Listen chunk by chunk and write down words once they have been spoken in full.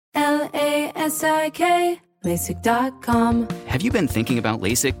LASIK, LASIK.com. Have you been thinking about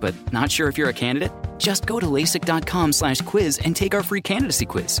LASIK but not sure if you're a candidate? Just go to LASIK.com/quiz and take our free candidacy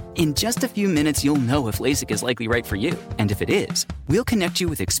quiz. In just a few minutes, you'll know if LASIK is likely right for you. And if it is, we'll connect you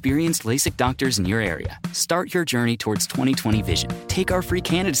with experienced LASIK doctors in your area. Start your journey towards 20/20 vision. Take our free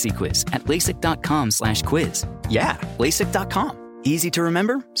candidacy quiz at LASIK.com/quiz. Yeah, LASIK.com. Easy to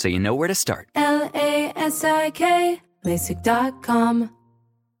remember, so you know where to start. LASIK, LASIK.com.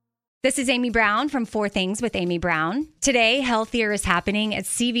 This is Amy Brown from 4 Things with Amy Brown. Today, Healthier is happening at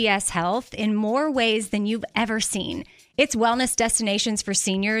CVS Health in more ways than you've ever seen. It's wellness destinations for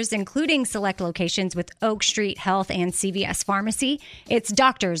seniors, including select locations with Oak Street Health and CVS Pharmacy. It's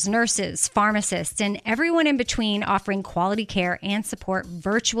doctors, nurses, pharmacists, and everyone in between offering quality care and support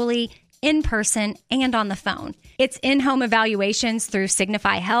virtually, in person, and on the phone. It's in-home evaluations through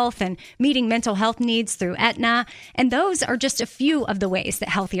Signify Health and meeting mental health needs through Aetna. And those are just a few of the ways that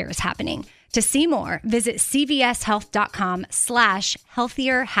Healthier is happening. To see more, visit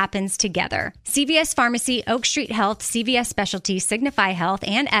cvshealth.com/healthier happens together. CVS Pharmacy, Oak Street Health, CVS Specialty, Signify Health,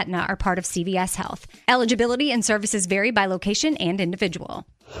 and Aetna are part of CVS Health. Eligibility and services vary by location and individual.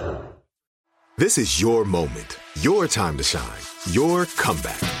 This is your moment, your time to shine, your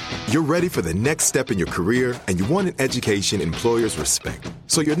comeback. You're ready for the next step in your career, and you want an education employers respect.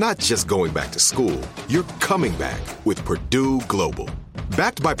 So you're not just going back to school, you're coming back with Purdue Global.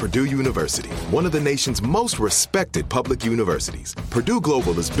 Backed by Purdue University, one of the nation's most respected public universities, Purdue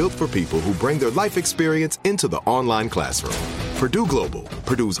Global is built for people who bring their life experience into the online classroom. Purdue Global,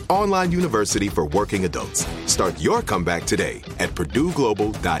 Purdue's online university for working adults. Start your comeback today at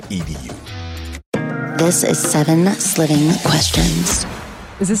purdueglobal.edu. This is 7 sliving questions.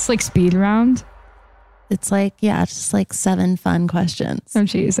 Is this like speed round? It's like, yeah, it's just like 7 fun questions. Oh,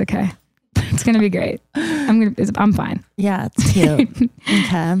 geez. Okay. It's going to be great. I'm fine. Yeah, it's cute.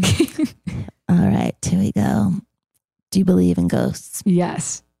 Okay. All right, here we go. Do you believe in ghosts?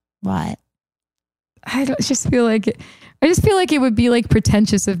 Yes. Why? I just feel like it would be like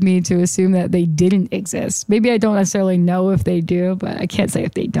pretentious of me to assume that they didn't exist. Maybe I don't necessarily know if they do, but I can't say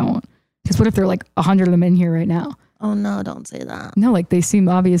if they don't. Because what if there are like 100 of them in here right now? Oh no, don't say that. No, like they seem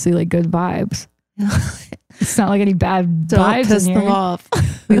obviously like good vibes. It's not like any bad vibes piss in here. them off.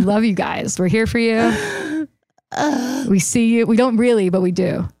 We love you guys. We're here for you. We see you. We don't really, but we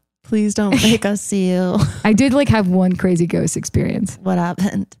do. Please don't make us see you. I did like have one crazy ghost experience. What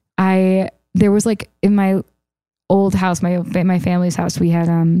happened? There was like in my old house, my family's house, we had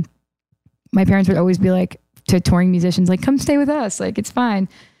my parents would always be like to touring musicians, like, come stay with us, like it's fine.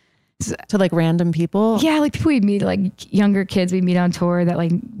 To like random people? Yeah, like people we'd meet, like younger kids we'd meet on tour that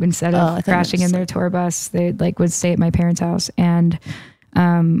like instead of crashing in their tour bus, they like would stay at my parents' house. And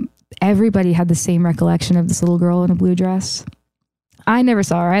everybody had the same recollection of this little girl in a blue dress. I never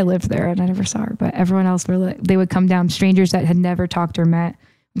saw her. I lived there and I never saw her, but everyone else were like, they would come down, strangers that had never talked or met,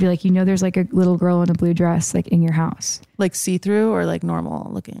 would be like, there's like a little girl in a blue dress like in your house. Like see-through or like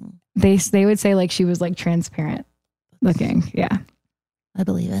normal looking? They would say like she was like transparent looking. Yeah. I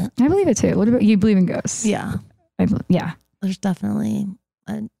believe it. I believe it too. What about you? Believe in ghosts? Yeah. Yeah. There's definitely,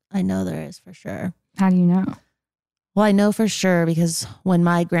 I know there is for sure. How do you know? Well, I know for sure because when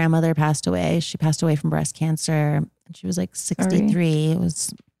my grandmother passed away, she passed away from breast cancer. And she was like 63. Sorry. It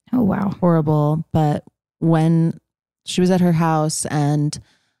was horrible. But when she was at her house and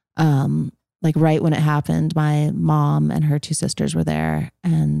like right when it happened, my mom and her 2 sisters were there.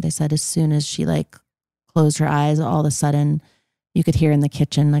 And they said as soon as she like closed her eyes, all of a sudden you could hear in the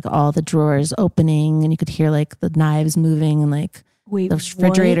kitchen, like all the drawers opening and you could hear like the knives moving and like the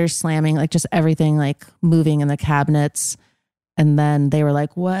refrigerator slamming, like just everything like moving in the cabinets. And then they were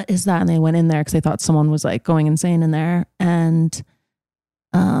like, what is that? And they went in there because they thought someone was like going insane in there. And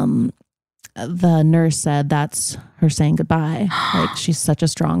the nurse said that's her saying goodbye. Like she's such a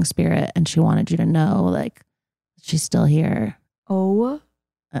strong spirit and she wanted you to know like she's still here. Oh.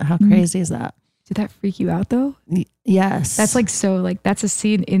 How crazy is that? Did that freak you out though? Yes. That's like so like that's a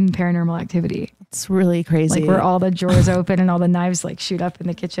scene in Paranormal Activity. It's really crazy. Like where all the drawers open and all the knives like shoot up in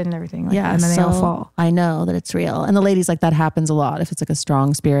the kitchen and everything. Like, yeah. And then they all fall. I know that it's real. And the ladies like that happens a lot. If it's like a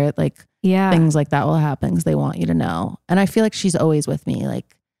strong spirit, like things like that will happen because they want you to know. And I feel like she's always with me.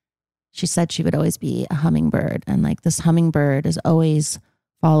 Like she said she would always be a hummingbird. And like this hummingbird is always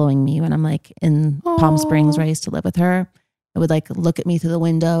following me when I'm like in Palm Springs where I used to live with her. It would like look at me through the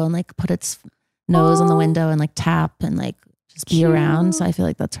window and like put its nose on the window and like tap and like just be around. So I feel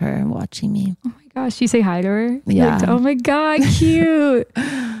like that's her watching me. Oh my gosh. You say hi to her? Yeah. Like, oh my God, cute.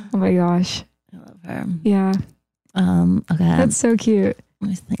 Oh my gosh. I love her. Yeah. Okay. That's so cute. Let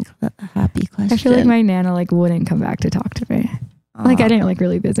me think of a happy question. I feel like my Nana like wouldn't come back to talk to me. Like I didn't like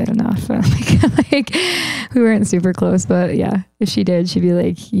really visit enough. like we weren't super close, but yeah, if she did, she'd be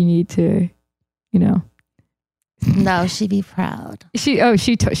like, you need to, you know. No, she'd be proud. She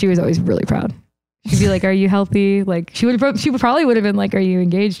was always really proud. She'd be like, are you healthy? Like she probably would have been like, are you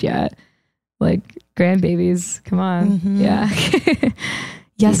engaged yet? Like grandbabies, come on. Mm-hmm. Yeah.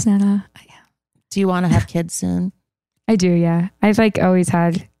 Yes, Nana. Do you want to have kids soon? I do, yeah. I've like always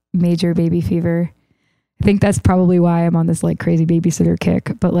had major baby fever. I think that's probably why I'm on this like crazy babysitter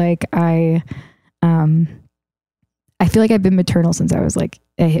kick. But like I feel like I've been maternal since I was like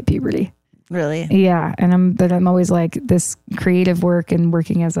I hit puberty. Really? Yeah. And I'm always like this creative work and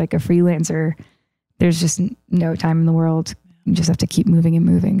working as like a freelancer. There's just no time in the world. You just have to keep moving and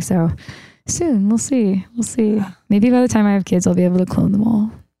moving. So soon we'll see. Maybe by the time I have kids, I'll be able to clone them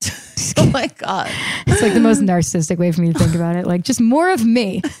all. Oh my God. It's like the most narcissistic way for me to think about it. Like just more of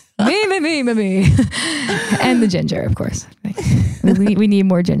me. Me. And the ginger, of course. We need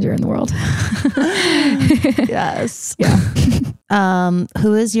more ginger in the world. Yes. Yeah.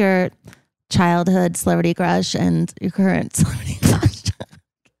 Who is your childhood celebrity crush and your current celebrity crush?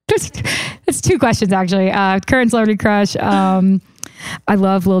 It's two questions actually. Current celebrity crush. I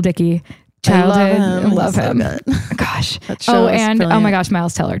love Lil Dicky. Childhood, I love him. So gosh. Oh, and brilliant. Oh my gosh,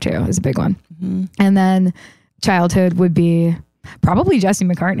 Miles Teller too is a big one. Mm-hmm. And then childhood would be probably Jesse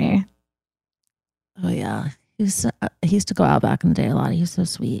McCartney. Oh yeah, he used to go out back in the day a lot. He was so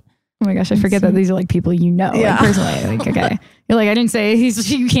sweet. Oh my gosh, I forget that these are like people you know, like personally. Like, okay, you're like I didn't say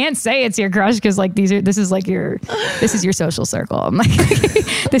you can't say it's your crush because like this is your social circle. I'm like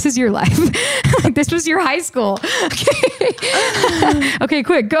this is your life. Like this was your high school. Okay,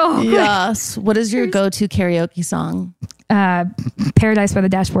 quick, go. Yes. What is your go-to karaoke song? Paradise by the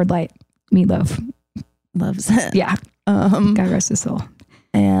Dashboard Light. Meatloaf. Loves it. Yeah. God rest his soul.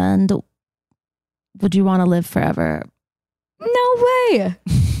 And would you want to live forever? No way.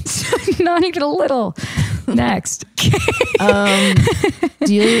 Not even a little. Next. Do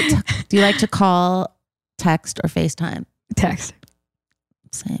you like to call, text, or FaceTime? Text.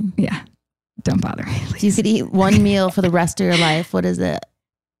 Same. Yeah. Don't bother me. Please. You could eat one meal for the rest of your life. What is it?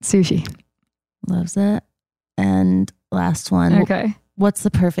 Sushi. Loves it. And last one. Okay. What's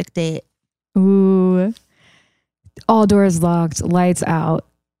the perfect date? Ooh. All doors locked, lights out,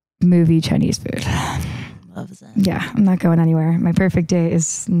 movie, Chinese food. Loves it. Yeah, I'm not going anywhere. My perfect day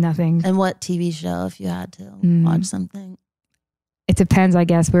is nothing. And what TV show, if you had to watch something? It depends, I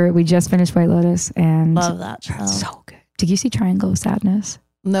guess. We just finished White Lotus and love that show. It's so good. Did you see Triangle of Sadness?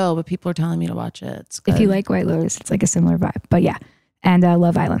 No, but people are telling me to watch it. It's good. If you like White Lotus, it's like a similar vibe. But yeah, and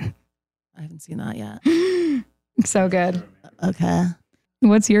Love Island. I haven't seen that yet. So good. Okay.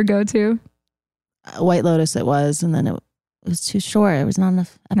 What's your go-to? White Lotus it was, and then it was too short. It was not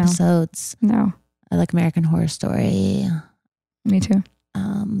enough episodes. No. I like American Horror Story. Me too.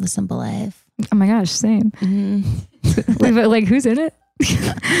 The Simple Life. Oh my gosh, same. Mm-hmm. Like who's in it?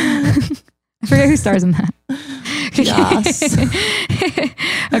 I forget who stars in that. Yes.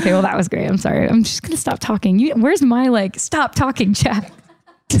 Okay, well that was great. I'm sorry. I'm just gonna stop talking. Where's my stop talking chat?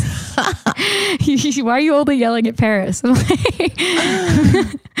 Why are you only yelling at Paris?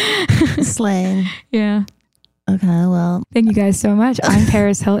 Slang. Yeah. Okay, well. Thank you guys so much. I'm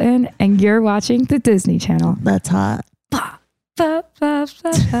Paris Hilton, and you're watching the Disney Channel. That's hot.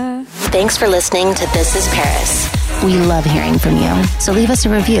 Thanks for listening to This is Paris. We love hearing from you. So leave us a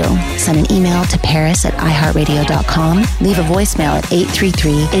review. Send an email to paris@iheartradio.com. Leave a voicemail at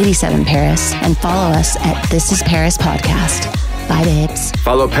 833-87-PARIS. And follow us at This is Paris Podcast. Bye, babes.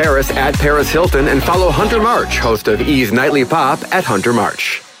 Follow Paris at Paris Hilton and follow Hunter March, host of E's Nightly Pop at Hunter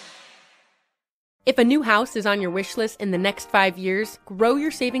March. If a new house is on your wish list in the next 5 years, grow your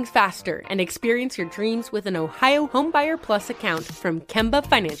savings faster and experience your dreams with an Ohio Homebuyer Plus account from Kemba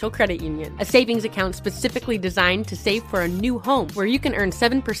Financial Credit Union. A savings account specifically designed to save for a new home where you can earn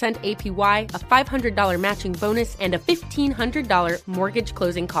 7% APY, a $500 matching bonus, and a $1,500 mortgage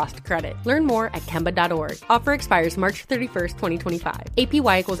closing cost credit. Learn more at Kemba.org. Offer expires March 31st, 2025.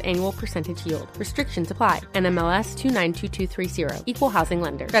 APY equals annual percentage yield. Restrictions apply. NMLS 292230. Equal housing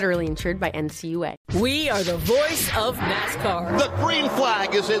lender. Federally insured by NCUA. We are the voice of NASCAR. The green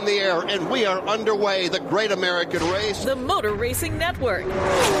flag is in the air, and we are underway. The Great American Race. The Motor Racing Network.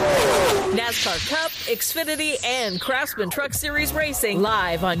 NASCAR Cup, Xfinity, and Craftsman Truck Series Racing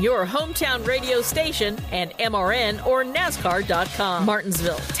live on your hometown radio station and MRN or NASCAR.com.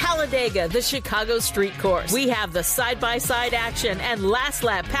 Martinsville, Talladega, the Chicago Street Course. We have the side-by-side action and last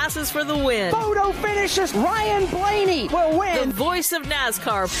lap passes for the win. Photo finishes. Ryan Blaney will win. The voice of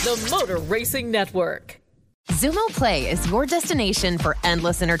NASCAR, the Motor Racing Network. Xumo Play is your destination for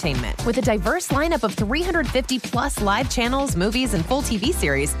endless entertainment. With a diverse lineup of 350 plus live channels, movies, and full TV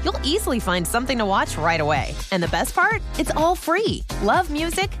series, you'll easily find something to watch right away. And the best part? It's all free. Love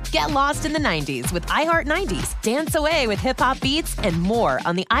music? Get lost in the 90s with iHeart 90s, dance away with hip-hop beats, and more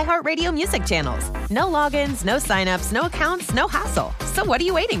on the iHeartRadio music channels. No logins, no signups, no accounts, no hassle. So what are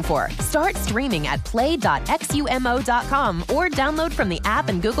you waiting for? Start streaming at play.xumo.com or download from the app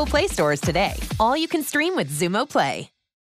and Google Play stores today. All you can stream with Xumo Play.